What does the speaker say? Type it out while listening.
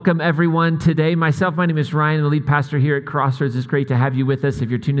Welcome everyone today. My name is Ryan, the lead pastor here at Crossroads. It's great to have you with us.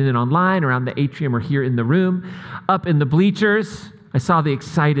 If you're tuning in online, around the atrium, or here in the room, up in the bleachers, I saw the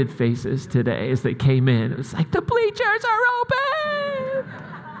excited faces today as they came in. It was like, the bleachers are open!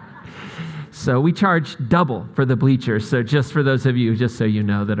 So we charge double for the bleachers. So just for those of you, just so you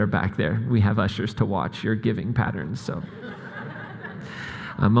know, that are back there, we have ushers to watch your giving patterns. So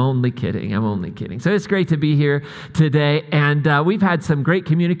I'm only kidding. So it's great to be here today. And we've had some great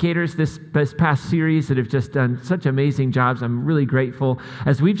communicators this past series that have just done such amazing jobs. I'm really grateful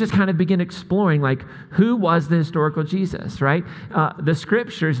as we've just kind of begin exploring, like, who was the historical Jesus, right? The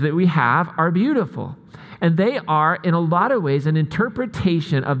scriptures that we have are beautiful. And they are, in a lot of ways, an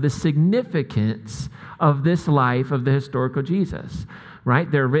interpretation of the significance of this life of the historical Jesus.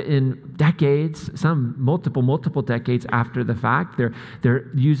 Right? They're written decades, some multiple decades after the fact. They're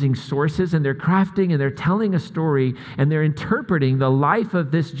using sources and they're crafting and they're telling a story and they're interpreting the life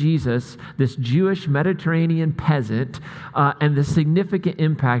of this Jesus, this Jewish Mediterranean peasant, and the significant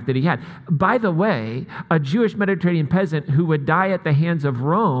impact that he had. By the way, a Jewish Mediterranean peasant who would die at the hands of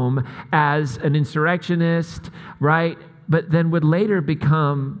Rome as an insurrectionist, right? But then would later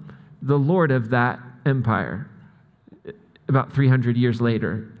become the lord of that empire. About 300 years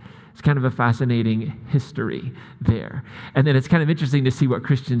later. It's kind of a fascinating history there. And then it's kind of interesting to see what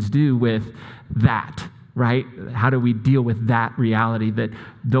Christians do with that, right? How do we deal with that reality that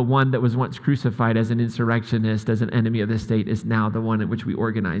the one that was once crucified as an insurrectionist, as an enemy of the state, is now the one in which we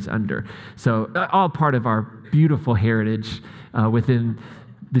organize under? So all part of our beautiful heritage within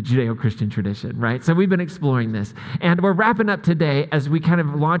the Judeo-Christian tradition, right? So we've been exploring this. And we're wrapping up today as we kind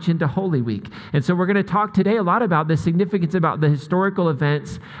of launch into Holy Week. And so we're going to talk today a lot about the significance, about the historical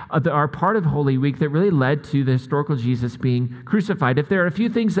events that are part of Holy Week that really led to the historical Jesus being crucified. If there are a few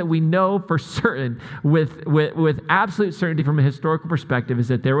things that we know for certain with absolute certainty from a historical perspective, is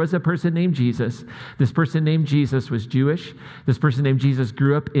that there was a person named Jesus. This person named Jesus was Jewish. This person named Jesus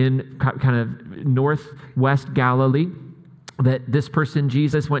grew up in kind of northwest Galilee. That this person,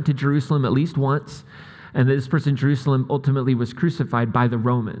 Jesus, went to Jerusalem at least once, and that this person, Jerusalem, ultimately was crucified by the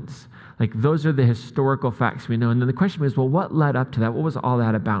Romans. Like, those are the historical facts we know. And then the question is, well, what led up to that? What was all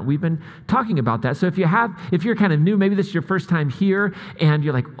that about? We've been talking about that. So if you're kind of new, maybe this is your first time here, and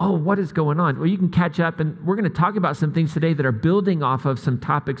you're like, oh, what is going on? Well, you can catch up, and we're going to talk about some things today that are building off of some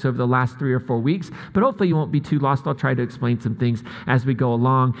topics over the last 3 or 4 weeks, but hopefully you won't be too lost. I'll try to explain some things as we go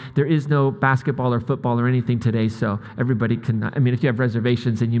along. There is no basketball or football or anything today, so everybody can, if you have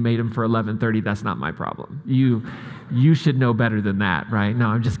reservations and you made them for 11:30, that's not my problem. You should know better than that, right? No,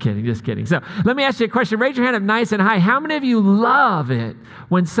 I'm just kidding. So let me ask you a question. Raise your hand up nice and high. How many of you love it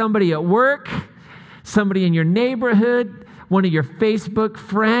when somebody at work, somebody in your neighborhood, one of your Facebook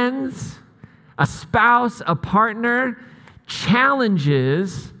friends, a spouse, a partner,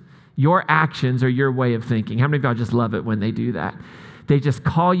 challenges your actions or your way of thinking? How many of y'all just love it when they do that? They just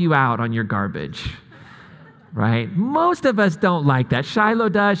call you out on your garbage. Right? Most of us don't like that. Shiloh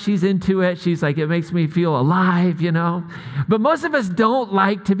does. She's into it. She's like, it makes me feel alive, But most of us don't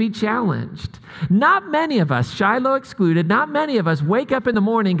like to be challenged. Not many of us, Shiloh excluded, not many of us wake up in the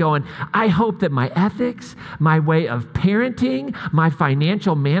morning going, I hope that my ethics, my way of parenting, my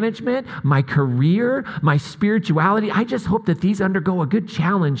financial management, my career, my spirituality, I just hope that these undergo a good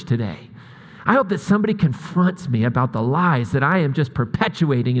challenge today. I hope that somebody confronts me about the lies that I am just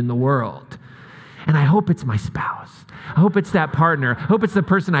perpetuating in the world. And I hope it's my spouse. I hope it's that partner. I hope it's the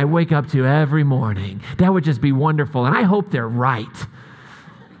person I wake up to every morning. That would just be wonderful. And I hope they're right.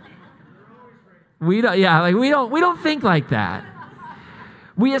 We don't think like that.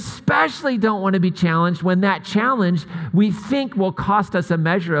 We especially don't want to be challenged when that challenge we think will cost us a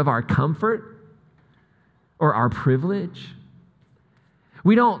measure of our comfort or our privilege.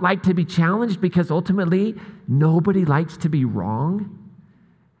 We don't like to be challenged because ultimately nobody likes to be wrong.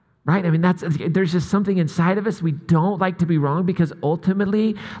 Right? There's just something inside of us. We don't like to be wrong because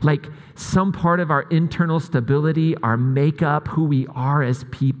ultimately, like, some part of our internal stability, our makeup, who we are as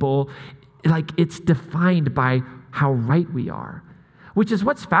people, like, it's defined by how right we are, which is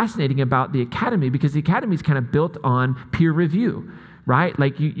what's fascinating about the academy, because the academy is kind of built on peer review. Right?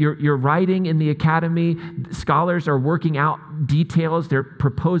 Like, you're writing in the academy, scholars are working out details, they're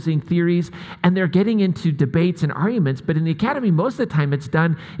proposing theories, and they're getting into debates and arguments. But in the academy, most of the time it's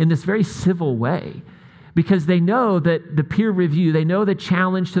done in this very civil way, because they know that the peer review, they know the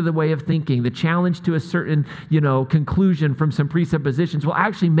challenge to the way of thinking, the challenge to a certain, conclusion from some presuppositions will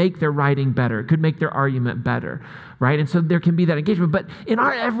actually make their writing better. It could make their argument better, right? And so there can be that engagement. But in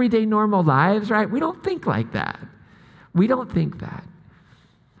our everyday normal lives, right, we don't think like that. We don't think that.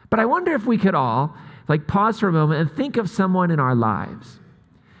 But I wonder if we could all, pause for a moment and think of someone in our lives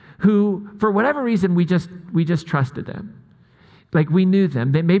who, for whatever reason, we just trusted them. Like we knew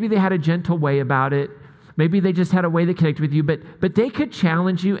them. Maybe they had a gentle way about it. Maybe they just had a way that connected with you, but they could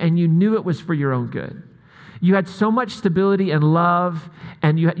challenge you and you knew it was for your own good. You had so much stability and love,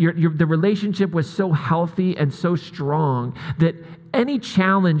 and the relationship was so healthy and so strong that any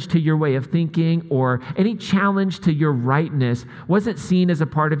challenge to your way of thinking or any challenge to your rightness wasn't seen as a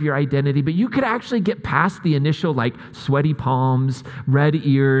part of your identity, but you could actually get past the initial like sweaty palms, red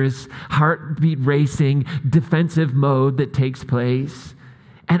ears, heartbeat racing, defensive mode that takes place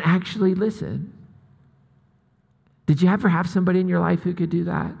and actually listen. Did you ever have somebody in your life who could do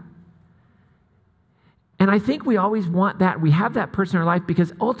that? And I think we always want that. We have that person in our life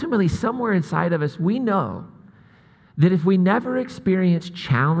because ultimately somewhere inside of us, we know that if we never experience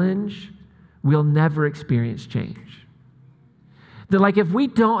challenge, we'll never experience change. That like if we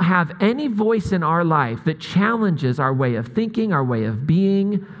don't have any voice in our life that challenges our way of thinking, our way of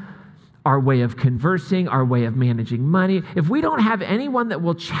being, our way of conversing, our way of managing money, if we don't have anyone that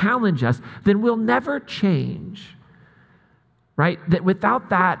will challenge us, then we'll never change. Right? That without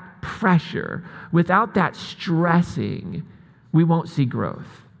that pressure, without that stressing, we won't see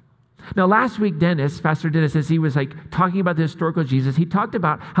growth. Now, last week, Pastor Dennis, as he was like talking about the historical Jesus, he talked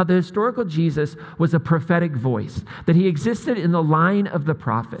about how the historical Jesus was a prophetic voice, that he existed in the line of the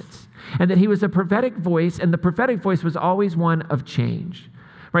prophets, and that he was a prophetic voice, and the prophetic voice was always one of change.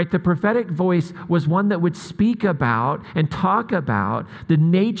 Right? The prophetic voice was one that would speak about and talk about the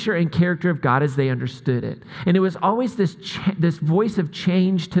nature and character of God as they understood it. And it was always this voice of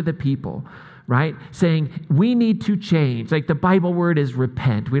change to the people, right? Saying, we need to change. Like the Bible word is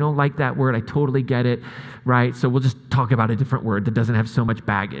repent. We don't like that word. I totally get it, right? So we'll just talk about a different word that doesn't have so much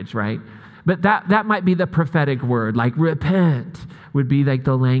baggage, right? But that might be the prophetic word, like repent would be like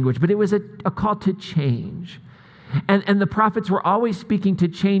the language. But it was a call to change. And the prophets were always speaking to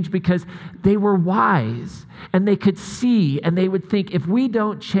change because they were wise and they could see and they would think if we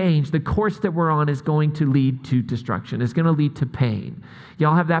don't change, the course that we're on is going to lead to destruction. It's going to lead to pain.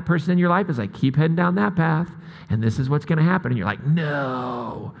 Y'all have that person in your life? It's like, keep heading down that path and this is what's going to happen. And you're like,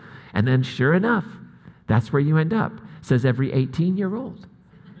 no. And then sure enough, that's where you end up. It says every 18-year-old.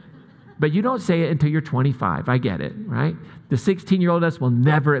 But you don't say it until you're 25. I get it, right? The 16-year-old us will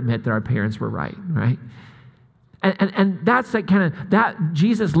never admit that our parents were right? And that's like kind of that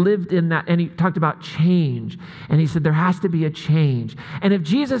Jesus lived in that, and he talked about change. And he said there has to be a change. And if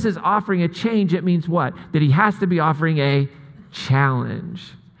Jesus is offering a change, it means what? That he has to be offering a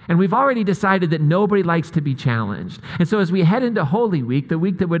challenge. And we've already decided that nobody likes to be challenged. And so as we head into Holy Week, the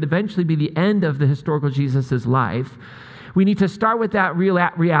week that would eventually be the end of the historical Jesus' life, we need to start with that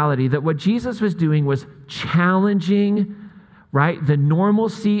reality that what Jesus was doing was challenging, right, the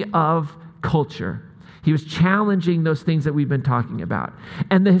normalcy of culture. He was challenging those things that we've been talking about.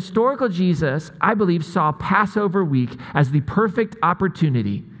 And the historical Jesus, I believe, saw Passover week as the perfect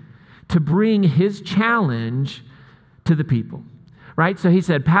opportunity to bring his challenge to the people, right? So he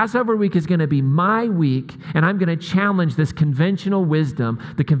said, Passover week is going to be my week, and I'm going to challenge this conventional wisdom,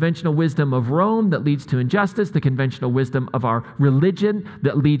 the conventional wisdom of Rome that leads to injustice, the conventional wisdom of our religion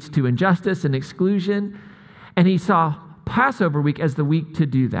that leads to injustice and exclusion. And he saw Passover week as the week to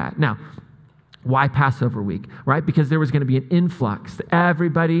do that. Now, why Passover week, right? Because there was going to be an influx.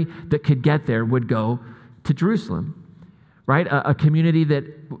 Everybody that could get there would go to Jerusalem, right? A community that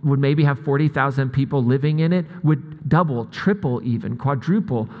would maybe have 40,000 people living in it would double, triple even,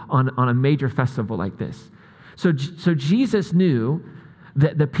 quadruple on a major festival like this. So Jesus knew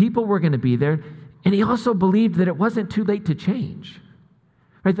that the people were going to be there, and he also believed that it wasn't too late to change.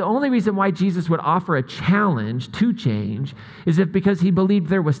 Right? The only reason why Jesus would offer a challenge to change is because he believed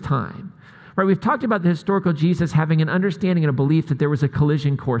there was time. Right, we've talked about the historical Jesus having an understanding and a belief that there was a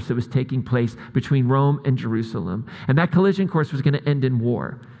collision course that was taking place between Rome and Jerusalem. And that collision course was going to end in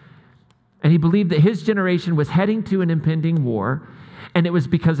war. And he believed that his generation was heading to an impending war. And it was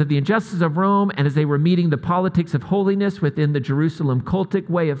because of the injustice of Rome, and as they were meeting the politics of holiness within the Jerusalem cultic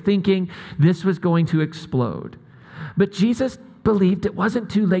way of thinking, this was going to explode. But Jesus believed it wasn't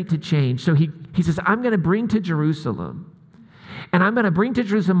too late to change. So he says, I'm going to bring to Jerusalem, and I'm going to bring to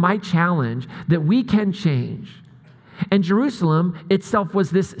Jerusalem my challenge that we can change. And Jerusalem itself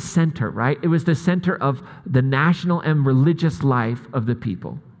was this center, right? It was the center of the national and religious life of the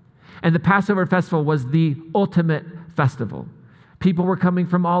people. And the Passover festival was the ultimate festival. People were coming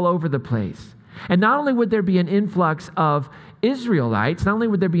from all over the place. And not only would there be an influx of Israelites, not only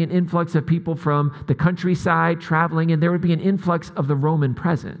would there be an influx of people from the countryside traveling, and there would be an influx of the Roman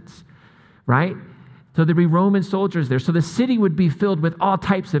presence, right? So there'd be Roman soldiers there. So the city would be filled with all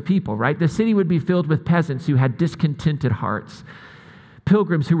types of people, right? The city would be filled with peasants who had discontented hearts,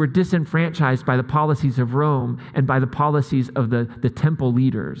 pilgrims who were disenfranchised by the policies of Rome and by the policies of the temple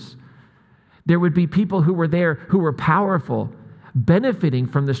leaders. There would be people who were there who were powerful, benefiting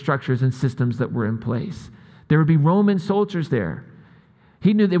from the structures and systems that were in place. There would be Roman soldiers there.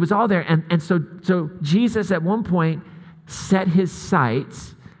 He knew it was all there. And so Jesus at one point set his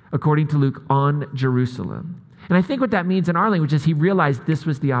sights, according to Luke, on Jerusalem. And I think what that means in our language is he realized this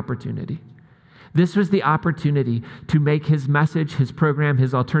was the opportunity. This was the opportunity to make his message, his program,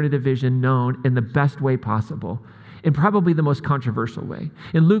 his alternative vision known in the best way possible, in probably the most controversial way.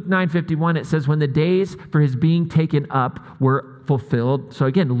 In Luke 9:51, it says, when the days for his being taken up were fulfilled. So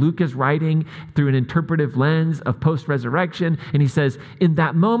again, Luke is writing through an interpretive lens of post-resurrection, and he says, in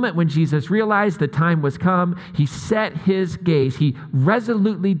that moment when Jesus realized the time was come, he set his gaze, he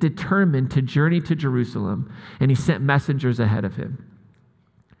resolutely determined to journey to Jerusalem, and he sent messengers ahead of him.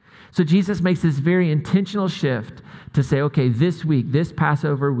 So Jesus makes this very intentional shift to say, okay, this week, this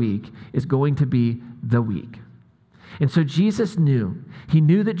Passover week is going to be the week. And so Jesus knew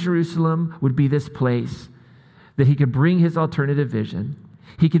that Jerusalem would be this place that he could bring his alternative vision.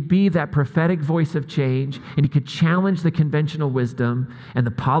 He could be that prophetic voice of change, and he could challenge the conventional wisdom and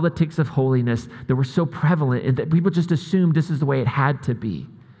the politics of holiness that were so prevalent and that people just assumed this is the way it had to be.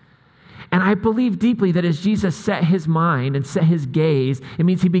 And I believe deeply that as Jesus set his mind and set his gaze, it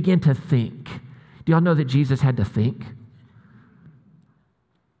means he began to think. Do y'all know that Jesus had to think?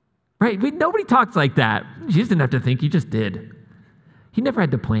 Right? Nobody talks like that. Jesus didn't have to think, he just did. He never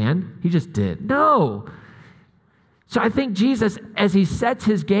had to plan, he just did. No. So I think Jesus, as he sets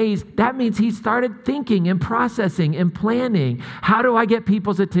his gaze, that means he started thinking and processing and planning. How do I get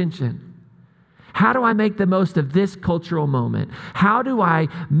people's attention? How do I make the most of this cultural moment? How do I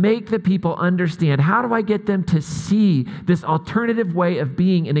make the people understand? How do I get them to see this alternative way of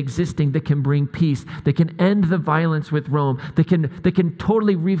being and existing that can bring peace, that can end the violence with Rome, that can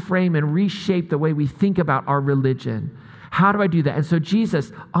totally reframe and reshape the way we think about our religion? How do I do that? And so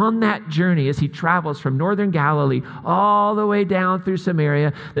Jesus, on that journey, as he travels from northern Galilee all the way down through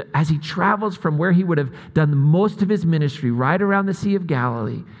Samaria, as he travels from where he would have done most of his ministry, right around the Sea of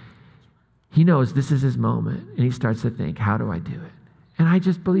Galilee, he knows this is his moment, and he starts to think, how do I do it? And I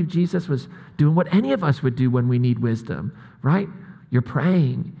just believe Jesus was doing what any of us would do when we need wisdom, right? You're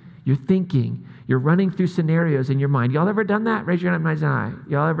praying, you're thinking, you're running through scenarios in your mind. Y'all ever done that? Raise your hand, raise your eye.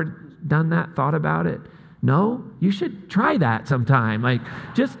 Y'all ever done that, thought about it? No? You should try that sometime. Like,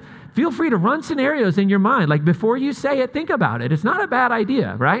 just feel free to run scenarios in your mind. Like, before you say it, think about it. It's not a bad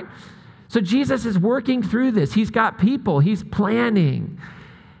idea, right? So Jesus is working through this. He's got people. He's planning,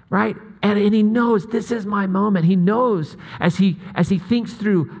 right? And he knows this is my moment. He knows as he thinks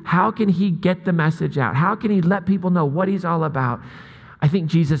through how can he get the message out? How can he let people know what he's all about? I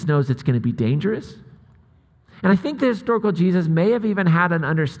think Jesus knows it's going to be dangerous. And I think the historical Jesus may have even had an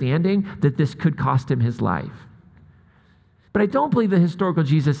understanding that this could cost him his life. But I don't believe the historical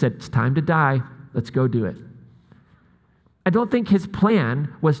Jesus said, it's time to die. Let's go do it. I don't think his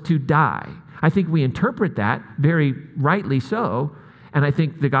plan was to die. I think we interpret that very rightly so. And I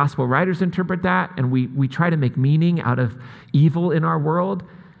think the gospel writers interpret that, and we try to make meaning out of evil in our world.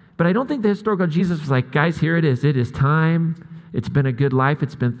 But I don't think the historical Jesus was like, guys, here it is. It is time. It's been a good life.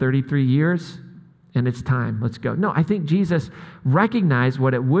 It's been 33 years, and it's time. Let's go. No, I think Jesus recognized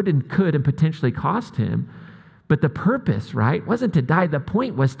what it would and could and potentially cost him. But the purpose, right, wasn't to die. The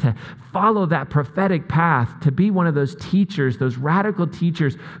point was to follow that prophetic path, to be one of those teachers, those radical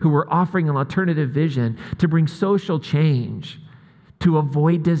teachers who were offering an alternative vision, to bring social change, to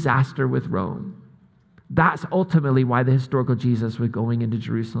avoid disaster with Rome. That's ultimately why the historical Jesus was going into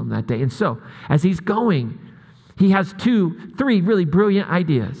Jerusalem that day. And so, as he's going, he has 2, 3 really brilliant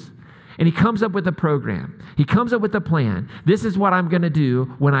ideas. And he comes up with a program. He comes up with a plan. This is what I'm going to do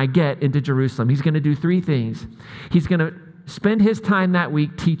when I get into Jerusalem. He's going to do 3 things. He's going to spend his time that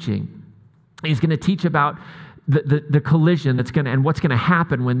week teaching. He's going to teach about the collision and what's going to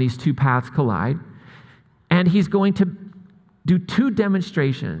happen when these 2 paths collide. And he's going to do 2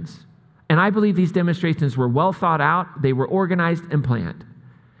 demonstrations. And I believe these demonstrations were well thought out. They were organized and planned.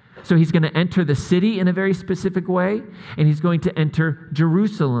 So he's going to enter the city in a very specific way, and he's going to enter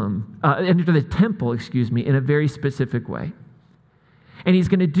enter the temple, in a very specific way. And he's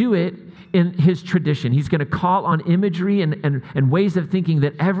going to do it in his tradition. He's going to call on imagery and ways of thinking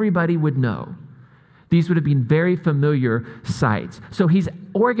that everybody would know. These would have been very familiar sights. So he's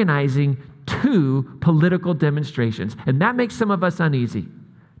organizing 2 political demonstrations. And that makes some of us uneasy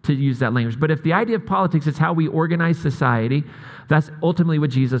to use that language. But if the idea of politics is how we organize society, that's ultimately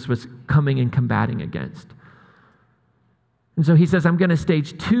what Jesus was coming and combating against. And so he says, I'm going to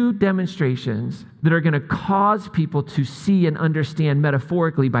stage 2 demonstrations that are going to cause people to see and understand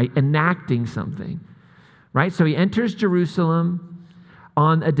metaphorically by enacting something, right? So he enters Jerusalem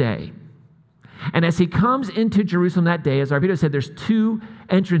on a day. And as he comes into Jerusalem that day, as our video said, there's 2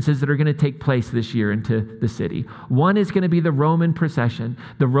 entrances that are going to take place this year into the city. One is going to be the Roman procession.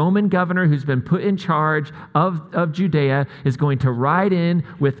 The Roman governor who's been put in charge of Judea is going to ride in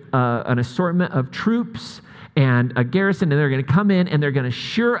with an assortment of troops and a garrison, and they're going to come in and they're going to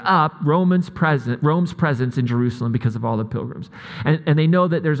shore up Rome's presence in Jerusalem because of all the pilgrims. And they know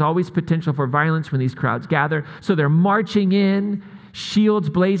that there's always potential for violence when these crowds gather. So they're marching in, shields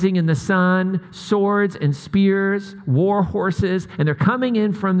blazing in the sun, swords and spears, war horses, and they're coming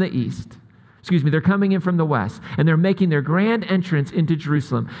in from the east. They're coming in from the west, and they're making their grand entrance into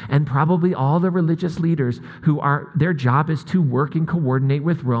Jerusalem. And probably all the religious leaders their job is to work and coordinate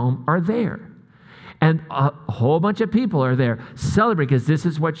with Rome are there. And a whole bunch of people are there celebrating because this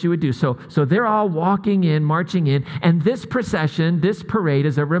is what you would do. So they're all walking in, marching in, and this procession, this parade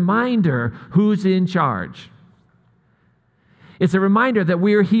is a reminder who's in charge. It's a reminder that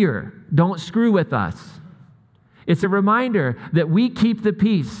we're here. Don't screw with us. It's a reminder that we keep the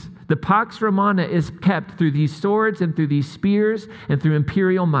peace. The Pax Romana is kept through these swords and through these spears and through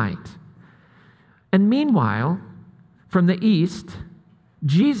imperial might. And meanwhile, from the east,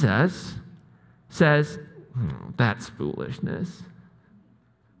 Jesus says, that's foolishness.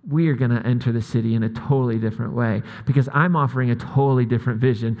 We are going to enter the city in a totally different way because I'm offering a totally different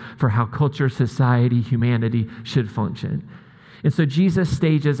vision for how culture, society, humanity should function. And so Jesus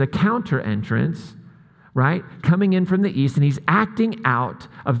stages a counter entrance, right, coming in from the east, and he's acting out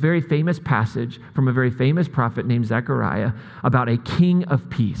a very famous passage from a very famous prophet named Zachariah about a king of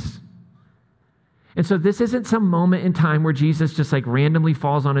peace. And so this isn't some moment in time where Jesus just like randomly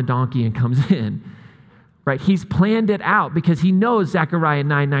falls on a donkey and comes in, right? He's planned it out because he knows Zechariah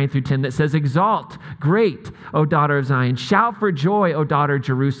 9:9-10 that says, exalt, great, O daughter of Zion. Shout for joy, O daughter of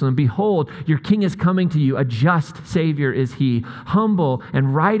Jerusalem. Behold, your king is coming to you. A just Savior is he, humble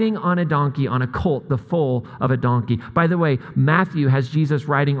and riding on a donkey, on a colt, the foal of a donkey. By the way, Matthew has Jesus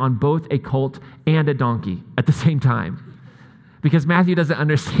riding on both a colt and a donkey at the same time. Because Matthew doesn't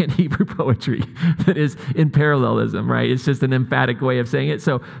understand Hebrew poetry that is in parallelism, right? It's just an emphatic way of saying it.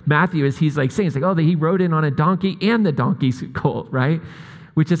 So Matthew, he's like saying, he rode in on a donkey and the donkey's colt, right?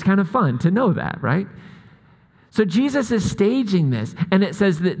 Which is kind of fun to know that, right? So Jesus is staging this, and it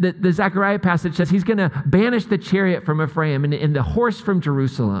says that the Zechariah passage says he's going to banish the chariot from Ephraim and the horse from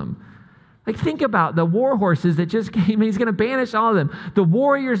Jerusalem. Like, think about the war horses that just came, and he's going to banish all of them. The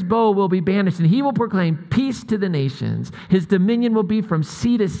warrior's bow will be banished, and he will proclaim peace to the nations. His dominion will be from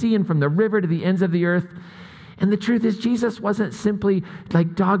sea to sea and from the river to the ends of the earth. And the truth is, Jesus wasn't simply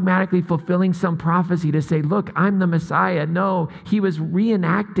like dogmatically fulfilling some prophecy to say, look, I'm the Messiah. No, he was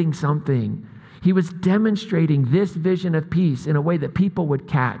reenacting something. He was demonstrating this vision of peace in a way that people would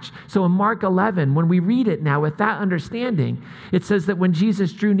catch. So in Mark 11, when we read it now with that understanding, it says that when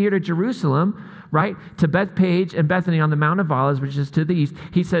Jesus drew near to Jerusalem, right, to Bethpage and Bethany on the Mount of Olives, which is to the east,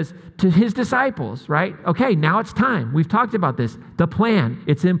 he says to his disciples, right, okay, now it's time. We've talked about this. The plan,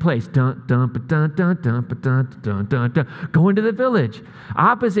 it's in place. Dun, dun, dun, dun, dun, dun, dun, dun, dun. Go into the village.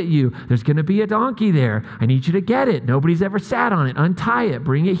 Opposite you, there's going to be a donkey there. I need you to get it. Nobody's ever sat on it. Untie it.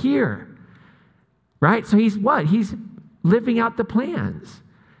 Bring it here. Right? So he's what? He's living out the plans.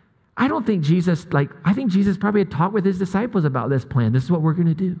 I think Jesus probably had talked with his disciples about this plan. This is what we're going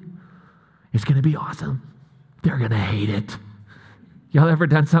to do. It's going to be awesome. They're going to hate it. Y'all ever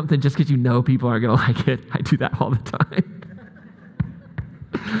done something just because you know people are going to like it? I do that all the time.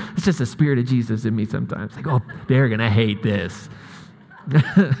 It's just the spirit of Jesus in me sometimes. Like, oh, they're going to hate this.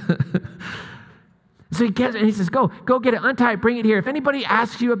 So he gets it and he says, go get it, untie it, bring it here. If anybody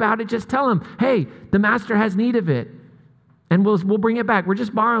asks you about it, just tell them, hey, the master has need of it. And we'll bring it back. We're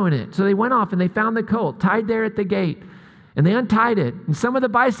just borrowing it. So they went off and they found the colt tied there at the gate. And they untied it. And some of the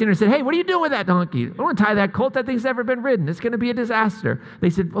bystanders said, hey, what are you doing with that donkey? I don't want to tie that colt. That thing's never been ridden. It's going to be a disaster. They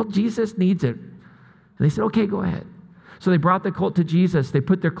said, well, Jesus needs it. And they said, okay, go ahead. So they brought the colt to Jesus. They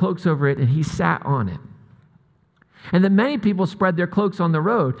put their cloaks over it and he sat on it. And then many people spread their cloaks on the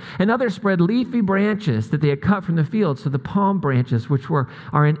road, and others spread leafy branches that they had cut from the field. So the palm branches, which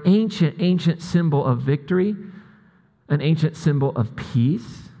are an ancient symbol of victory, an ancient symbol of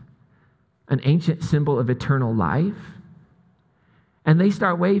peace, an ancient symbol of eternal life. And they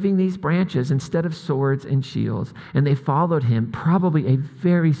start waving these branches instead of swords and shields, and they followed him, probably a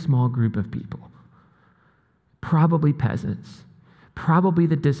very small group of people, probably peasants, probably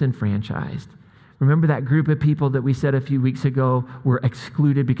the disenfranchised, Remember that group of people that we said a few weeks ago were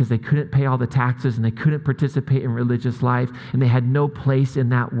excluded because they couldn't pay all the taxes and they couldn't participate in religious life and they had no place in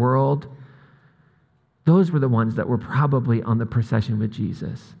that world? Those were the ones that were probably on the procession with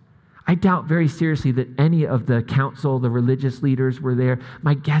Jesus. I doubt very seriously that any of the council, the religious leaders were there.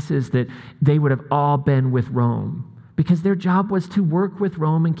 My guess is that they would have all been with Rome because their job was to work with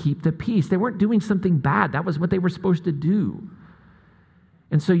Rome and keep the peace. They weren't doing something bad. That was what they were supposed to do.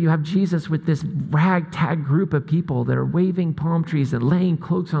 And so you have Jesus with this ragtag group of people that are waving palm trees and laying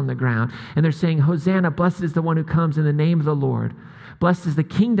cloaks on the ground. And they're saying, Hosanna, blessed is the one who comes in the name of the Lord. Blessed is the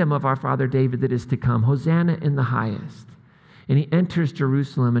kingdom of our father David that is to come. Hosanna in the highest. And he enters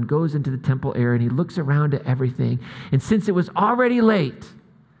Jerusalem and goes into the temple area and he looks around at everything. And since it was already late,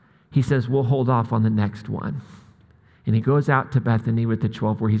 he says, we'll hold off on the next one. And he goes out to Bethany with the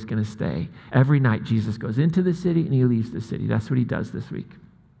 12 where he's going to stay. Every night, Jesus goes into the city and he leaves the city. That's what he does this week.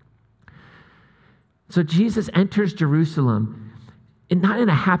 So Jesus enters Jerusalem, and not in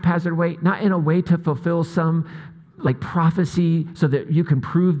a haphazard way, not in a way to fulfill some like prophecy so that you can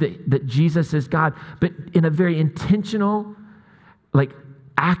prove that Jesus is God, but in a very intentional, like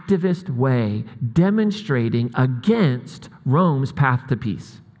activist way, demonstrating against Rome's path to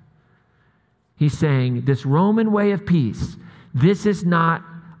peace. He's saying this Roman way of peace, this is not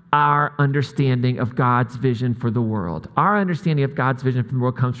our understanding of God's vision for the world. Our understanding of God's vision for the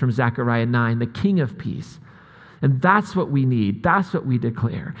world comes from Zachariah 9, the King of Peace. And that's what we need. That's what we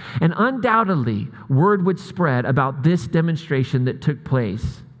declare. And undoubtedly, word would spread about this demonstration that took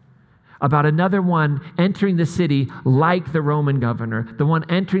place, about another one entering the city like the Roman governor, the one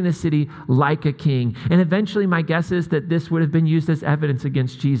entering the city like a king. And eventually, my guess is that this would have been used as evidence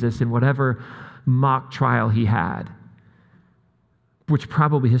against Jesus in whatever mock trial he had, which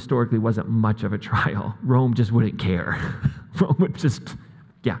probably historically wasn't much of a trial. Rome just wouldn't care. Rome would just,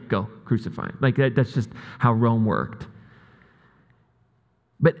 go, crucify him. Like that's just how Rome worked.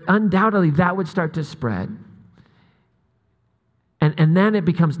 But undoubtedly, that would start to spread. And then it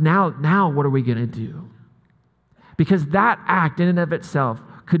becomes, now what are we going to do? Because that act in and of itself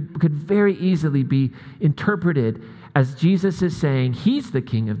could very easily be interpreted as Jesus is saying he's the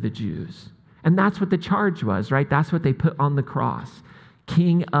king of the Jews. And that's what the charge was, right? That's what they put on the cross.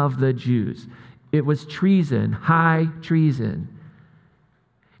 King of the Jews. It was treason, high treason.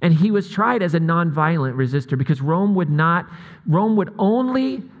 And he was tried as a nonviolent resistor because Rome would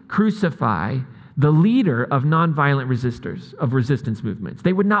only crucify the leader of nonviolent resistors, of resistance movements.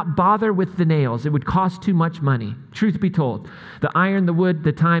 They would not bother with the nails. It would cost too much money. Truth be told, the iron, the wood,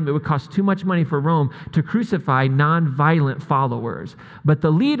 the time, it would cost too much money for Rome to crucify nonviolent followers. But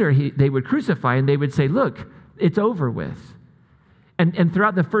the leader they would crucify and they would say, look, it's over with. And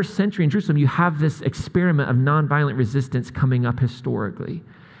throughout the first century in Jerusalem, you have this experiment of nonviolent resistance coming up historically.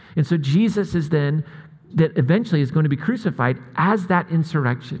 And so Jesus is then, that eventually is going to be crucified as that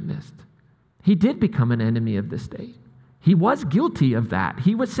insurrectionist. He did become an enemy of the state. He was guilty of that.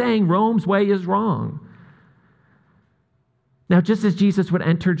 He was saying Rome's way is wrong. Now, just as Jesus would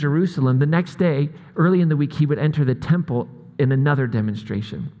enter Jerusalem, the next day, early in the week, he would enter the temple in another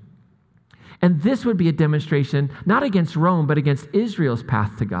demonstration. And this would be a demonstration not against Rome, but against Israel's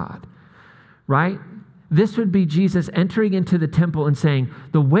path to God, right? This would be Jesus entering into the temple and saying,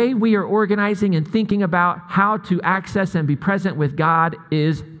 the way we are organizing and thinking about how to access and be present with God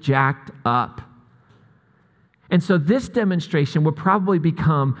is jacked up. And so this demonstration would probably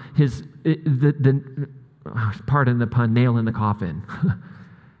become pardon the pun, nail in the coffin.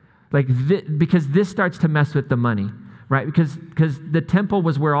 Because this starts to mess with the money, right? Because the temple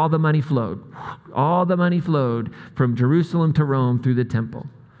was where all the money flowed. All the money flowed from Jerusalem to Rome through the temple.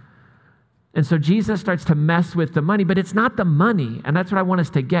 And so Jesus starts to mess with the money, but it's not the money, and that's what I want us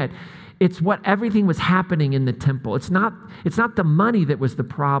to get. It's what everything was happening in the temple. It's not the money that was the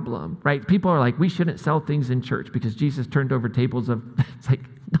problem, right? People are like, we shouldn't sell things in church because Jesus turned over tables of, it's like,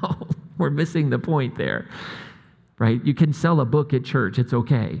 no, we're missing the point there, right? You can sell a book at church, it's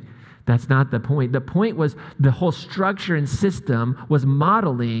okay. That's not the point. The point was the whole structure and system was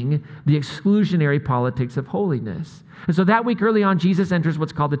modeling the exclusionary politics of holiness. And so that week early on, Jesus enters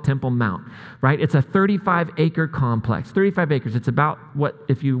what's called the Temple Mount, right? It's a 35-acre complex, 35 acres. It's about what,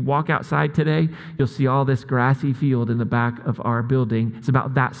 if you walk outside today, you'll see all this grassy field in the back of our building. It's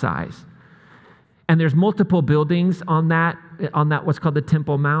about that size. And there's multiple buildings on that what's called the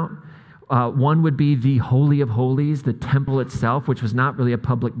Temple Mount. One would be the Holy of Holies, the temple itself, which was not really a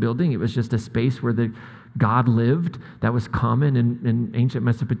public building. It was just a space where God lived. That was common in ancient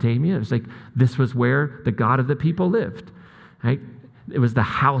Mesopotamia. It was like this was where the God of the people lived, right? It was the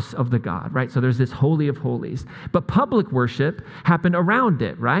house of the God, right? So there's this Holy of Holies. But public worship happened around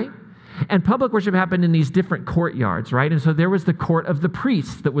it, right? And public worship happened in these different courtyards, right? And so there was the court of the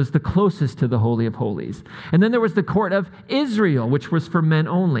priests that was the closest to the Holy of Holies. And then there was the court of Israel, which was for men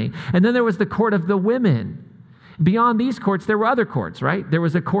only. And then there was the court of the women. Beyond these courts, there were other courts, right? There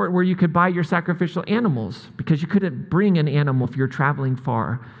was a court where you could buy your sacrificial animals because you couldn't bring an animal if you're traveling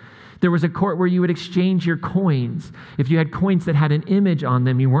far. There was a court where you would exchange your coins. If you had coins that had an image on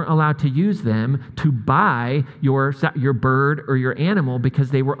them, you weren't allowed to use them to buy your bird or your animal because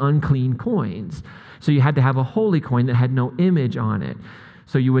they were unclean coins. So you had to have a holy coin that had no image on it.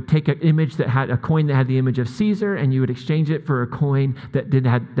 So you would take a coin that had the image of Caesar, and you would exchange it for a coin that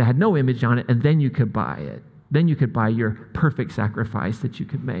had no image on it, and then you could buy it. Then you could buy your perfect sacrifice that you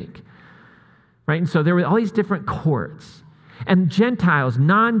could make. Right? And so there were all these different courts. And Gentiles,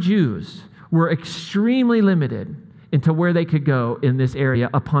 non-Jews, were extremely limited into where they could go in this area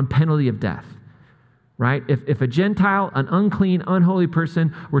upon penalty of death. Right? If a Gentile, an unclean, unholy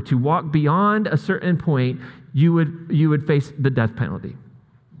person, were to walk beyond a certain point, you would face the death penalty.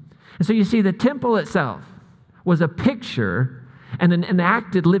 And so you see, the temple itself was a picture and an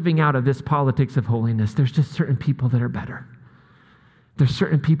enacted living out of this politics of holiness. There's just certain people that are better. There's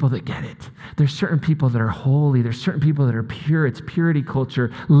certain people that get it. There's certain people that are holy. There's certain people that are pure. It's purity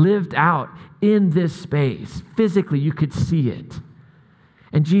culture lived out in this space. Physically, you could see it.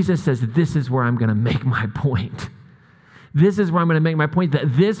 And Jesus says, this is where I'm going to make my point. This is where I'm going to make my point,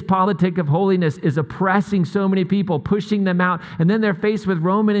 that this politic of holiness is oppressing so many people, pushing them out, and then they're faced with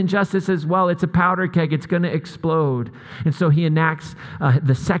Roman injustice as well. It's a powder keg. It's going to explode. And so he enacts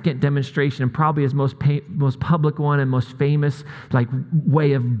the second demonstration, and probably his most public one and most famous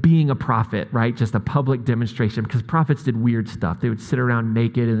way of being a prophet, right? Just a public demonstration, because prophets did weird stuff. They would sit around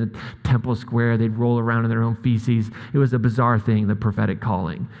naked in the temple square. They'd roll around in their own feces. It was a bizarre thing, the prophetic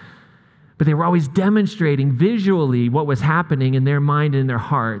calling. But they were always demonstrating visually what was happening in their mind and in their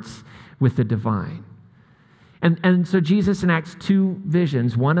hearts with the divine. And so Jesus enacts two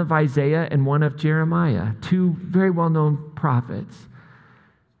visions, one of Isaiah and one of Jeremiah, two very well-known prophets.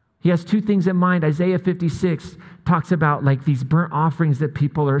 He has two things in mind. Isaiah 56 talks about these burnt offerings that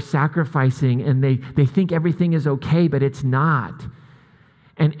people are sacrificing, and they think everything is okay, but it's not.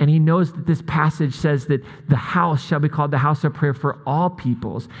 And he knows that this passage says that the house shall be called the house of prayer for all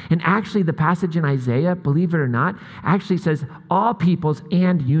peoples. And actually, the passage in Isaiah, believe it or not, actually says all peoples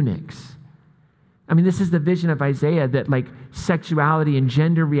and eunuchs. I mean, this is the vision of Isaiah that sexuality and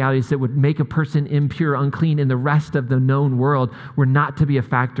gender realities that would make a person impure, unclean in the rest of the known world were not to be a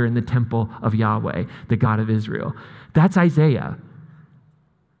factor in the temple of Yahweh, the God of Israel. That's Isaiah.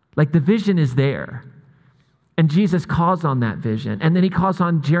 The vision is there. And Jesus calls on that vision. And then he calls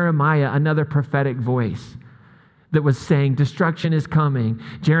on Jeremiah, another prophetic voice that was saying, destruction is coming.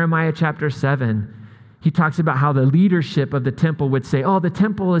 Jeremiah chapter 7, he talks about how the leadership of the temple would say, oh, the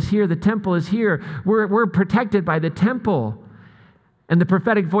temple is here, the temple is here. We're protected by the temple. And the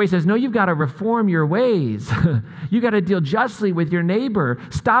prophetic voice says, no, you've got to reform your ways. You got to deal justly with your neighbor.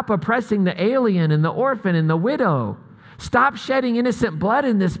 Stop oppressing the alien and the orphan and the widow. Stop shedding innocent blood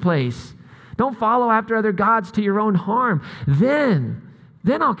in this place. Don't follow after other gods to your own harm. Then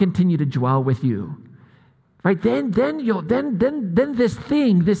I'll continue to dwell with you. Right? Then this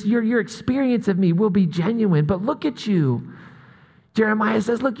thing, your experience of me will be genuine. But look at you. Jeremiah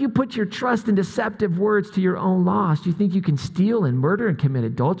says, look, you put your trust in deceptive words to your own loss. You think you can steal and murder and commit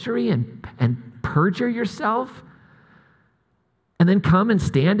adultery and perjure yourself? And then come and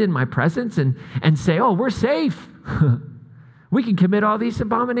stand in my presence and say, oh, we're safe. We can commit all these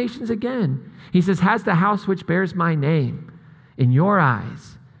abominations again. He says, has the house which bears my name in your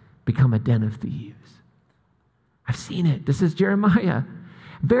eyes become a den of thieves? I've seen it. This is Jeremiah.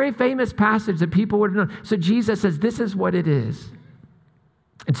 Very famous passage that people would have known. So Jesus says, this is what it is.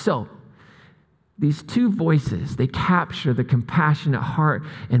 And so, these two voices, they capture the compassionate heart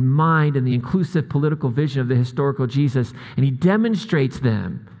and mind and the inclusive political vision of the historical Jesus, and he demonstrates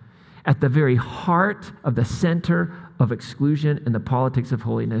them at the very heart of the center of exclusion and the politics of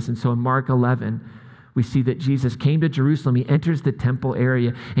holiness. And so in Mark 11, we see that Jesus came to Jerusalem. He enters the temple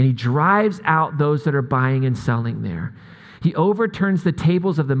area, and he drives out those that are buying and selling there. He overturns the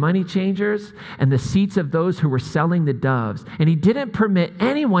tables of the money changers and the seats of those who were selling the doves. And he didn't permit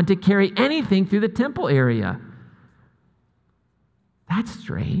anyone to carry anything through the temple area. That's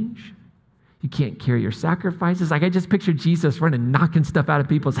strange. You can't carry your sacrifices. I just picture Jesus running, knocking stuff out of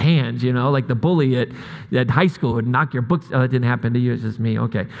people's hands, like the bully at high school would knock your books. Oh, it didn't happen to you. It's just me.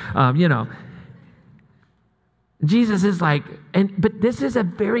 Okay. Jesus is but this is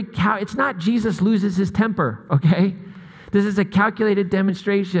it's not Jesus loses his temper, okay? This is a calculated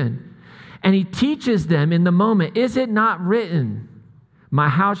demonstration. And he teaches them in the moment, is it not written, My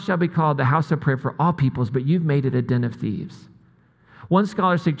house shall be called the house of prayer for all peoples, but you've made it a den of thieves. One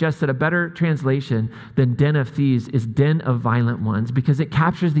scholar suggests that a better translation than den of thieves is den of violent ones, because it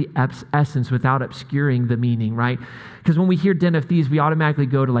captures the essence without obscuring the meaning, right? Because when we hear den of thieves, we automatically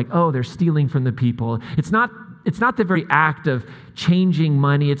go to like, oh, they're stealing from the people. It's not the very act of changing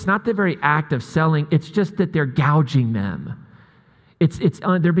money. It's not the very act of selling. It's just that they're gouging them.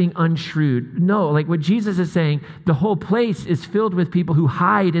 They're being unshrewd. No, like what Jesus is saying, the whole place is filled with people who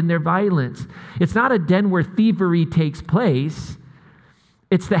hide in their violence. It's not a den where thievery takes place.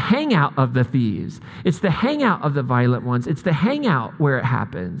 It's the hangout of the thieves. It's the hangout of the violent ones. It's the hangout where it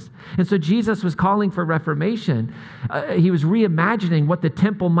happens. And so Jesus was calling for reformation. He was reimagining what the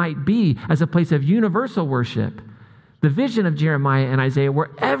temple might be as a place of universal worship. The vision of Jeremiah and Isaiah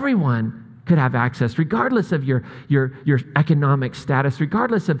where everyone could have access, regardless of your economic status,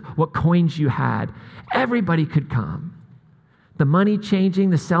 regardless of what coins you had. Everybody could come. The money changing,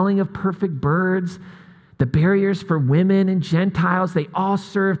 the selling of perfect birds, the barriers for women and Gentiles, they all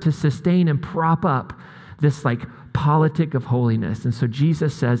serve to sustain and prop up this like politic of holiness. And so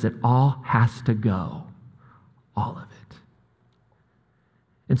Jesus says it all has to go, all of it.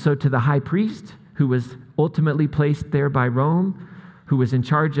 And so to the high priest, who was ultimately placed there by Rome, who was in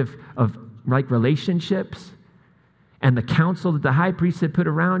charge of like relationships, and the council that the high priest had put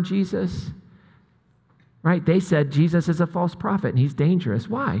around Jesus, right? They said Jesus is a false prophet and he's dangerous.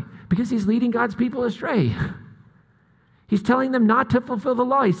 Why? Because he's leading God's people astray. He's telling them not to fulfill the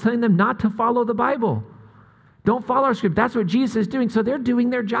law. He's telling them not to follow the Bible. Don't follow our script. That's what Jesus is doing. So they're doing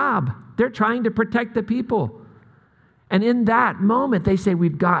their job. They're trying to protect the people. And in that moment, they say,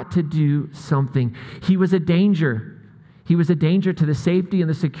 we've got to do something. He was a danger. He was a danger to the safety and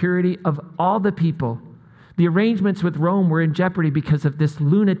the security of all the people. The arrangements with Rome were in jeopardy because of this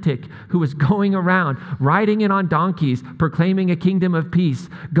lunatic who was going around, riding in on donkeys, proclaiming a kingdom of peace,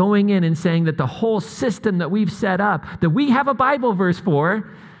 going in and saying that the whole system that we've set up, that we have a Bible verse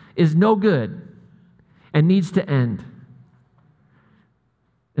for, is no good and needs to end.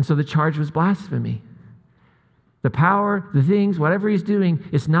 And so the charge was blasphemy. The power, the things, whatever he's doing,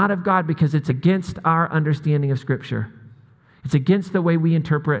 is not of God because it's against our understanding of Scripture. It's against the way we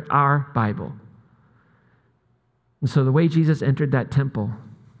interpret our Bible. And so the way Jesus entered that temple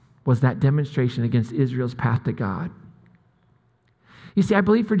was that demonstration against Israel's path to God. You see, I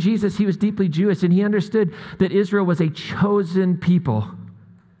believe for Jesus, he was deeply Jewish, and he understood that Israel was a chosen people.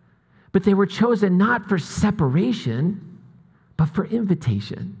 But they were chosen not for separation, but for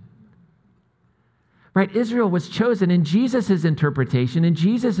invitation. Right? Israel was chosen in Jesus' interpretation, in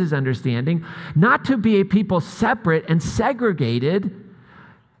Jesus' understanding, not to be a people separate and segregated,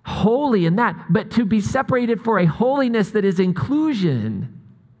 holy in that, but to be separated for a holiness that is inclusion,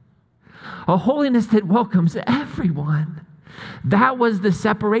 a holiness that welcomes everyone. That was the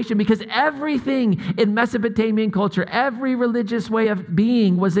separation, because everything in Mesopotamian culture, every religious way of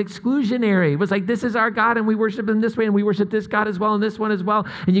being was exclusionary. It was like, this is our God and we worship him this way and we worship this God as well and this one as well,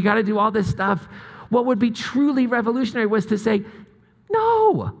 and you got to do all this stuff. What would be truly revolutionary was to say,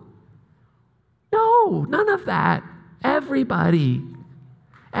 no, none of that. Everybody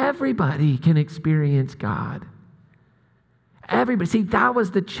can experience God. Everybody. See, that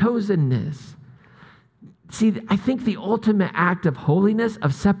was the chosenness. See, I think the ultimate act of holiness,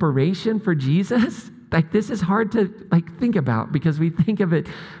 of separation for Jesus, like this is hard to think about because we think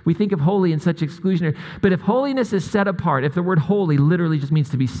of holy in such exclusionary. But if holiness is set apart, if the word holy literally just means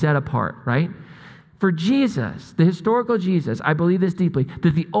to be set apart, right? For Jesus, the historical Jesus, I believe this deeply,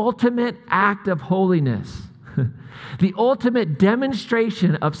 that the ultimate act of holiness, the ultimate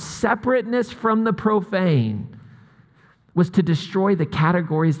demonstration of separateness from the profane, was to destroy the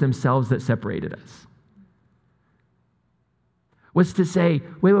categories themselves that separated us. Was to say,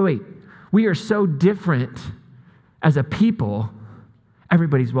 wait, we are so different as a people,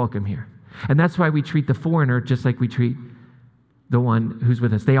 everybody's welcome here. And that's why we treat the foreigner just like we treat the one who's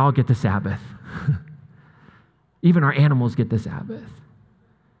with us. They all get the Sabbath. Even our animals get the Sabbath.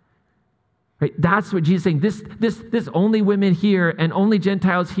 Right? That's what Jesus is saying. This only women here and only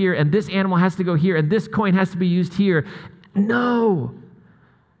Gentiles here, and this animal has to go here, and this coin has to be used here. No.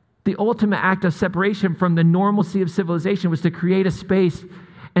 The ultimate act of separation from the normalcy of civilization was to create a space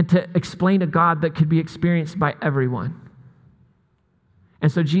and to explain a God that could be experienced by everyone.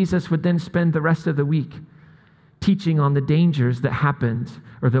 And so Jesus would then spend the rest of the week teaching on the dangers that happened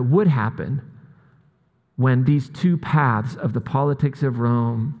or that would happen when these two paths of the politics of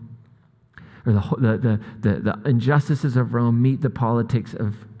Rome or the injustices of Rome meet the politics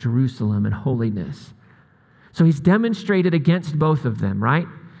of Jerusalem and holiness. So he's demonstrated against both of them, right?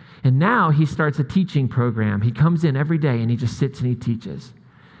 And now he starts a teaching program. He comes in every day and he just sits and he teaches.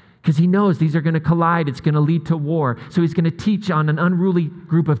 Because he knows these are going to collide. It's going to lead to war. So he's going to teach on an unruly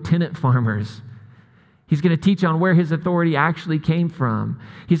group of tenant farmers. He's going to teach on where his authority actually came from.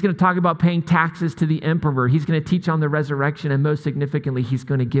 He's going to talk about paying taxes to the emperor. He's going to teach on the resurrection. And most significantly, he's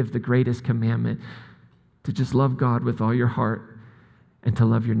going to give the greatest commandment, to just love God with all your heart and to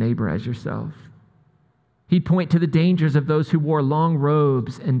love your neighbor as yourself. He'd point to the dangers of those who wore long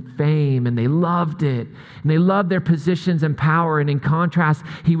robes and fame, and they loved it, and they loved their positions and power. And in contrast,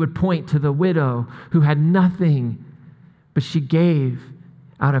 he would point to the widow who had nothing, but she gave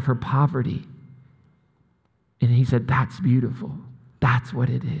out of her poverty. And he said, that's beautiful. That's what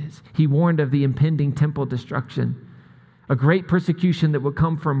it is. He warned of the impending temple destruction, a great persecution that would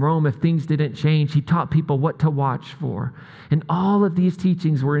come from Rome if things didn't change. He taught people what to watch for. And all of these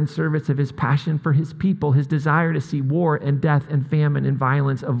teachings were in service of his passion for his people, his desire to see war and death and famine and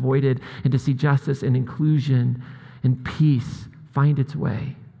violence avoided, and to see justice and inclusion and peace find its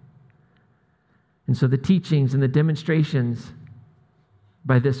way. And so the teachings and the demonstrations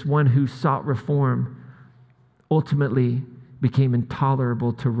by this one who sought reform ultimately became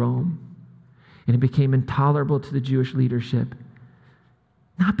intolerable to Rome. And it became intolerable to the Jewish leadership.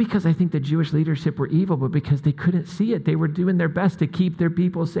 Not because I think the Jewish leadership were evil, but because they couldn't see it. They were doing their best to keep their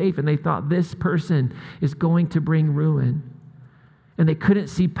people safe, and they thought this person is going to bring ruin. And they couldn't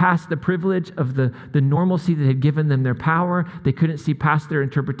see past the privilege of the normalcy that had given them their power. They couldn't see past their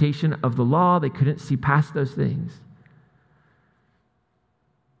interpretation of the law. They couldn't see past those things.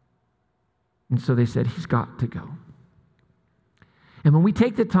 And so they said, he's got to go. And when we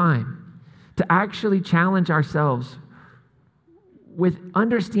take the time to actually challenge ourselves with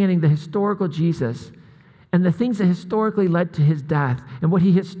understanding the historical Jesus and the things that historically led to his death and what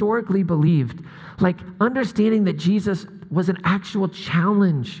he historically believed, like understanding that Jesus was an actual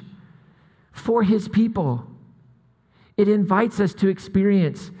challenge for his people, it invites us to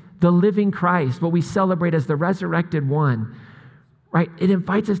experience the living Christ, what we celebrate as the resurrected one, right? It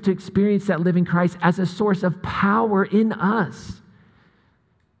invites us to experience that living Christ as a source of power in us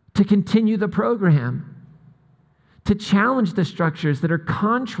to continue the program, to challenge the structures that are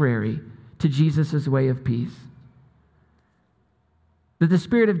contrary to Jesus' way of peace. That the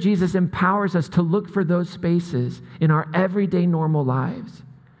Spirit of Jesus empowers us to look for those spaces in our everyday normal lives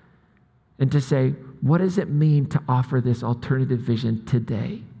and to say, what does it mean to offer this alternative vision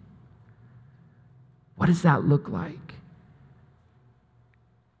today? What does that look like?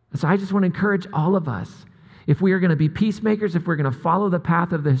 So I just want to encourage all of us, if we are going to be peacemakers, if we're going to follow the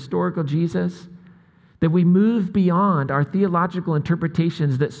path of the historical Jesus, that we move beyond our theological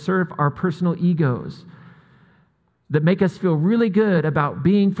interpretations that serve our personal egos, that make us feel really good about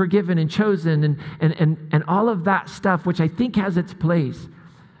being forgiven and chosen and all of that stuff, which I think has its place.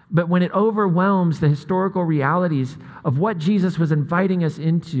 But when it overwhelms the historical realities of what Jesus was inviting us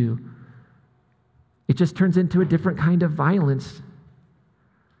into, it just turns into a different kind of violence,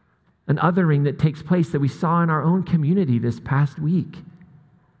 an othering that takes place that we saw in our own community this past week.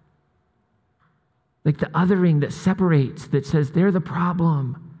 Like the othering that separates, that says they're the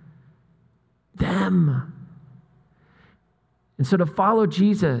problem, them. And so to follow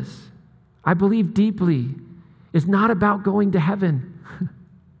Jesus, I believe deeply, is not about going to heaven.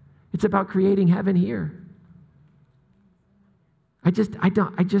 It's about creating heaven here. It's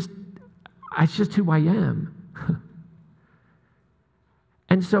just who I am.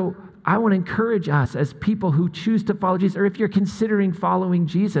 And so I want to encourage us as people who choose to follow Jesus, or if you're considering following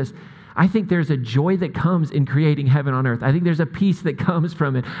Jesus, I think there's a joy that comes in creating heaven on earth. I think there's a peace that comes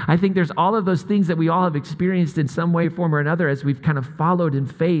from it. I think there's all of those things that we all have experienced in some way, form, or another as we've kind of followed in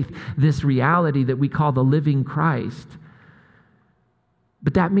faith this reality that we call the living Christ.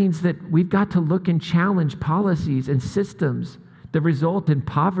 But that means that we've got to look and challenge policies and systems that result in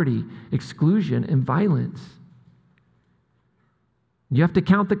poverty, exclusion, and violence. You have to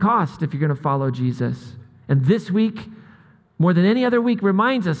count the cost if you're going to follow Jesus. And this week, more than any other week,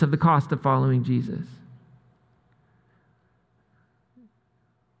 reminds us of the cost of following Jesus.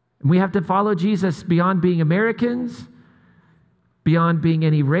 And we have to follow Jesus beyond being Americans, beyond being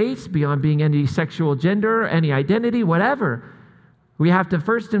any race, beyond being any sexual gender, any identity, whatever. We have to,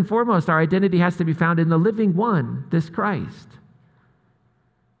 first and foremost, our identity has to be found in the living one, this Christ,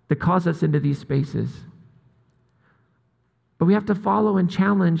 that calls us into these spaces. But we have to follow and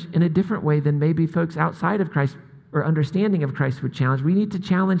challenge in a different way than maybe folks outside of Christ or understanding of Christ would challenge. We need to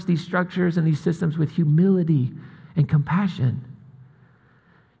challenge these structures and these systems with humility and compassion.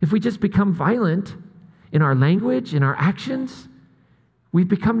 If we just become violent in our language, in our actions, we've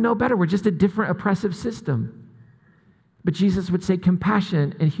become no better. We're just a different oppressive system. But Jesus would say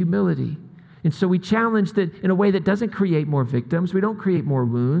compassion and humility. And so we challenge that in a way that doesn't create more victims. We don't create more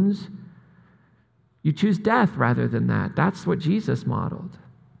wounds. You choose death rather than that. That's what Jesus modeled.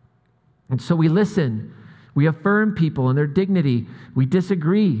 And so we listen. We affirm people and their dignity. We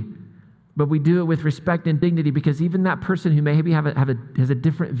disagree, but we do it with respect and dignity, because even that person who maybe has a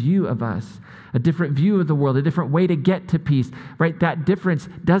different view of us, a different view of the world, a different way to get to peace, right? That difference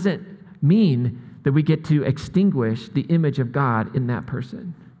doesn't mean that we get to extinguish the image of God in that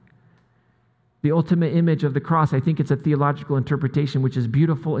person. The ultimate image of the cross, I think it's a theological interpretation, which is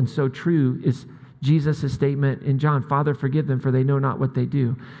beautiful and so true, is Jesus' statement in John, Father, forgive them, for they know not what they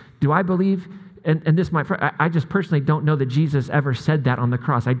do. Do I believe, and this I just personally don't know that Jesus ever said that on the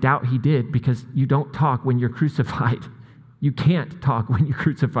cross. I doubt he did, because you don't talk when you're crucified. You can't talk when you're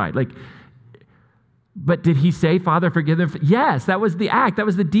crucified. But did he say, Father, forgive them? Yes, that was the act. That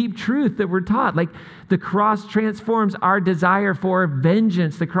was the deep truth that we're taught. The cross transforms our desire for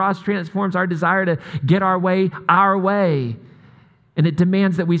vengeance. The cross transforms our desire to get our way. And it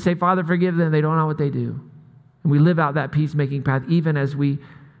demands that we say, Father, forgive them. They don't know what they do. And we live out that peacemaking path, even as we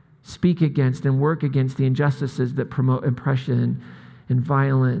speak against and work against the injustices that promote oppression and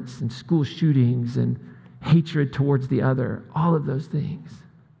violence and school shootings and hatred towards the other, all of those things.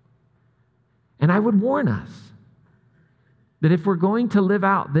 And I would warn us that if we're going to live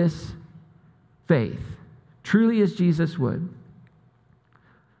out this faith, truly as Jesus would,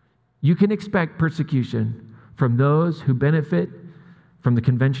 you can expect persecution from those who benefit from the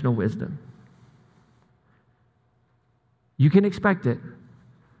conventional wisdom. You can expect it.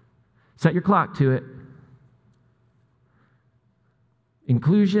 Set your clock to it.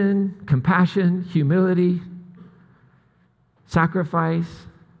 Inclusion, compassion, humility, sacrifice.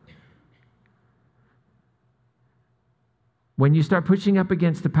 When you start pushing up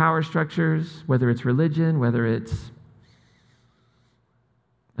against the power structures, whether it's religion, whether it's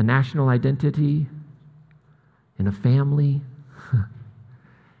a national identity, in a family,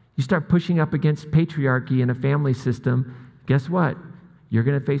 you start pushing up against patriarchy in a family system, guess what? You're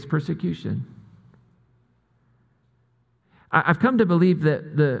going to face persecution. I've come to believe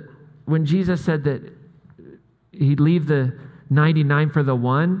that when Jesus said that he'd leave the 99 for the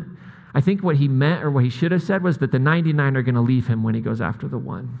one, I think what he meant, or what he should have said, was that the 99 are going to leave him when he goes after the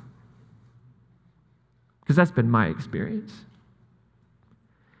one. Because that's been my experience.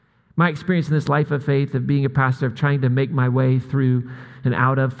 My experience in this life of faith, of being a pastor, of trying to make my way through and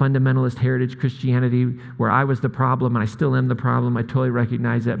out of fundamentalist heritage Christianity, where I was the problem, and I still am the problem. I totally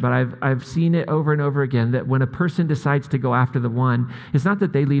recognize it. But I've seen it over and over again, that when a person decides to go after the one, it's not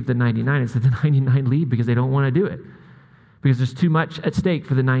that they leave the 99, it's that the 99 leave because they don't want to do it. Because there's too much at stake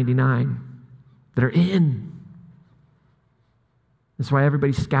for the 99 that are in. That's why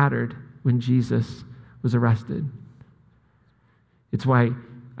everybody scattered when Jesus was arrested. It's why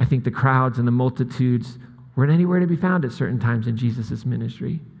I think the crowds and the multitudes weren't anywhere to be found at certain times in Jesus'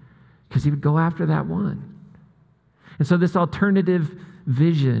 ministry, because he would go after that one. And so this alternative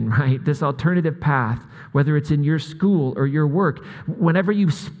vision, right? This alternative path, whether it's in your school or your work, whenever you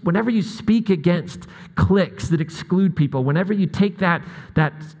speak against cliques that exclude people, whenever you take that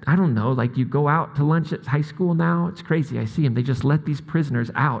I don't know, you go out to lunch at high school now, it's crazy. I see them. They just let these prisoners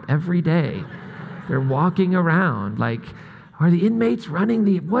out every day. They're walking around are the inmates running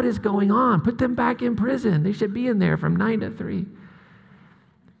what is going on? Put them back in prison. They should be in there from 9 to 3.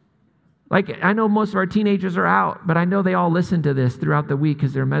 I know most of our teenagers are out, but I know they all listen to this throughout the week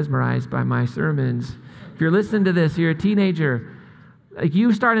because they're mesmerized by my sermons. If you're listening to this, you're a teenager.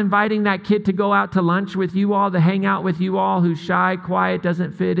 You start inviting that kid to go out to lunch with you all, to hang out with you all, who's shy, quiet,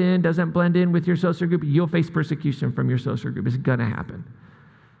 doesn't fit in, doesn't blend in with your social group, you'll face persecution from your social group. It's going to happen.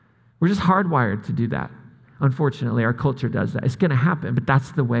 We're just hardwired to do that. Unfortunately, our culture does that. It's going to happen, but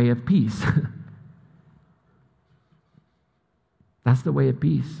that's the way of peace. That's the way of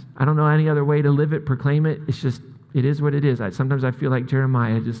peace. I don't know any other way to live it, proclaim it. It's just, it is what it is. Sometimes I feel like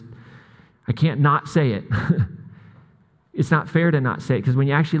Jeremiah, I can't not say it. It's not fair to not say it, because when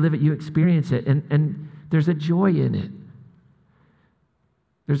you actually live it, you experience it. And there's a joy in it.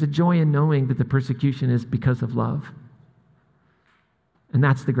 There's a joy in knowing that the persecution is because of love. And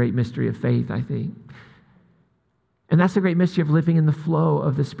that's the great mystery of faith, I think. And that's the great mystery of living in the flow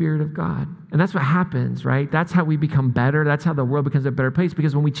of the Spirit of God. And that's what happens, right? That's how we become better. That's how the world becomes a better place.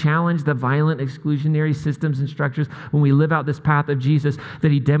 Because when we challenge the violent, exclusionary systems and structures, when we live out this path of Jesus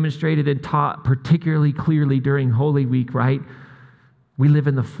that he demonstrated and taught particularly clearly during Holy Week, right? We live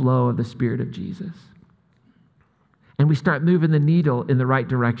in the flow of the Spirit of Jesus. And we start moving the needle in the right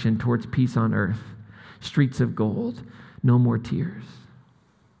direction towards peace on earth. Streets of gold, no more tears.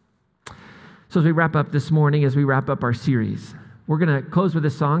 So as we wrap up this morning, as we wrap up our series, we're going to close with a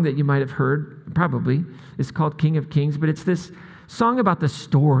song that you might have heard, probably. It's called King of Kings, but it's this song about the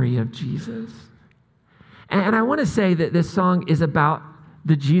story of Jesus. And I want to say that this song is about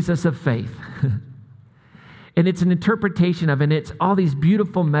the Jesus of faith. And it's an interpretation of, and it's all these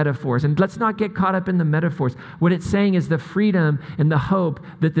beautiful metaphors. And let's not get caught up in the metaphors. What it's saying is the freedom and the hope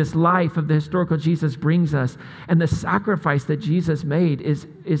that this life of the historical Jesus brings us, and the sacrifice that Jesus made is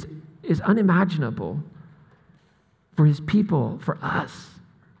unimaginable for his people, for us.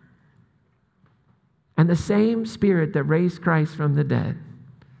 And the same Spirit that raised Christ from the dead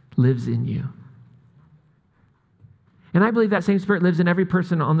lives in you. And I believe that same Spirit lives in every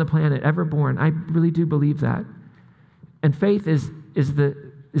person on the planet ever born. I really do believe that. And faith is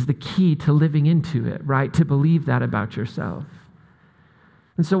the key to living into it, right? To believe that about yourself.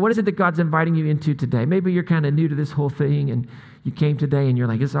 And so what is it that God's inviting you into today? Maybe you're kind of new to this whole thing and you came today and you're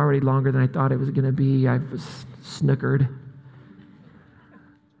like, it's already longer than I thought it was going to be. I was snookered.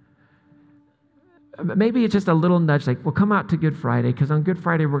 Maybe it's just a little nudge like, well, come out to Good Friday, because on Good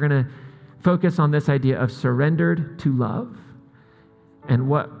Friday we're going to focus on this idea of surrendered to love and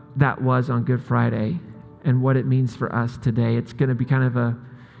what that was on Good Friday and what it means for us today. It's going to be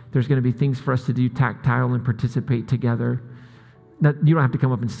there's going to be things for us to do tactile and participate together. You don't have to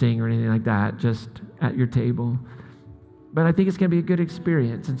come up and sing or anything like that, just at your table. But I think it's going to be a good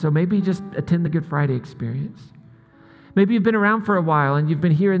experience. And so maybe just attend the Good Friday experience. Maybe you've been around for a while and you've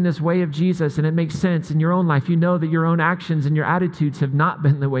been hearing this way of Jesus and it makes sense in your own life. You know that your own actions and your attitudes have not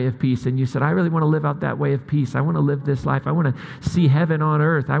been the way of peace. And you said, I really want to live out that way of peace. I want to live this life. I want to see heaven on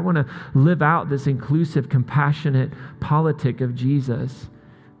earth. I want to live out this inclusive, compassionate politic of Jesus.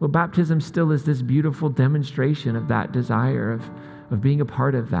 Well, baptism still is this beautiful demonstration of that desire of being a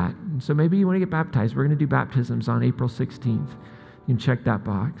part of that. And so maybe you want to get baptized. We're going to do baptisms on April 16th. You can check that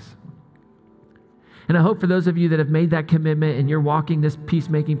box. And I hope for those of you that have made that commitment and you're walking this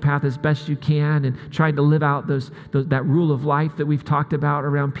peacemaking path as best you can and trying to live out that rule of life that we've talked about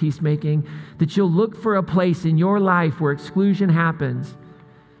around peacemaking, that you'll look for a place in your life where exclusion happens,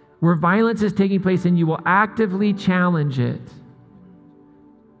 where violence is taking place, and you will actively challenge it.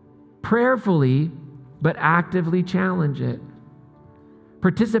 Prayerfully, but actively challenge it.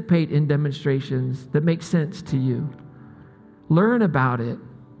 Participate in demonstrations that make sense to you. Learn about it.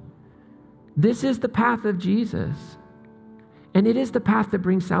 This is the path of Jesus. And it is the path that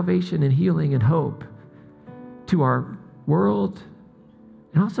brings salvation and healing and hope to our world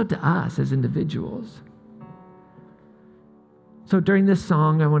and also to us as individuals. So during this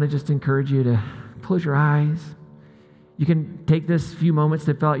song, I want to just encourage you to close your eyes. You can take this few moments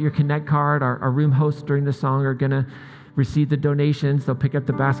to fill out your Connect card. Our room hosts during the song are going to receive the donations. They'll pick up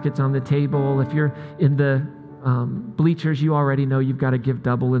the baskets on the table. If you're in the bleachers, you already know you've got to give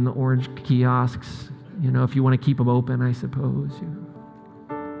double in the orange kiosks, if you want to keep them open, I suppose.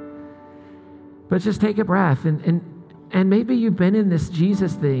 But just take a breath and maybe you've been in this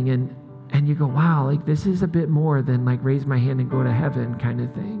Jesus thing and you go, wow, like this is a bit more than like raise my hand and go to heaven kind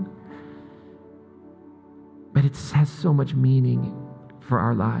of thing. But it has so much meaning for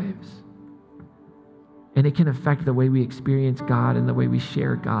our lives. And it can affect the way we experience God and the way we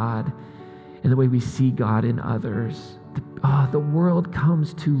share God and the way we see God in others. The world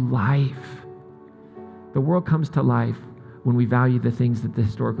comes to life. The world comes to life when we value the things that the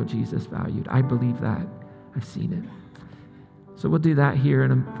historical Jesus valued. I believe that. I've seen it. So we'll do that here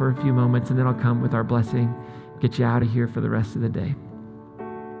for a few moments, and then I'll come with our blessing, get you out of here for the rest of the day.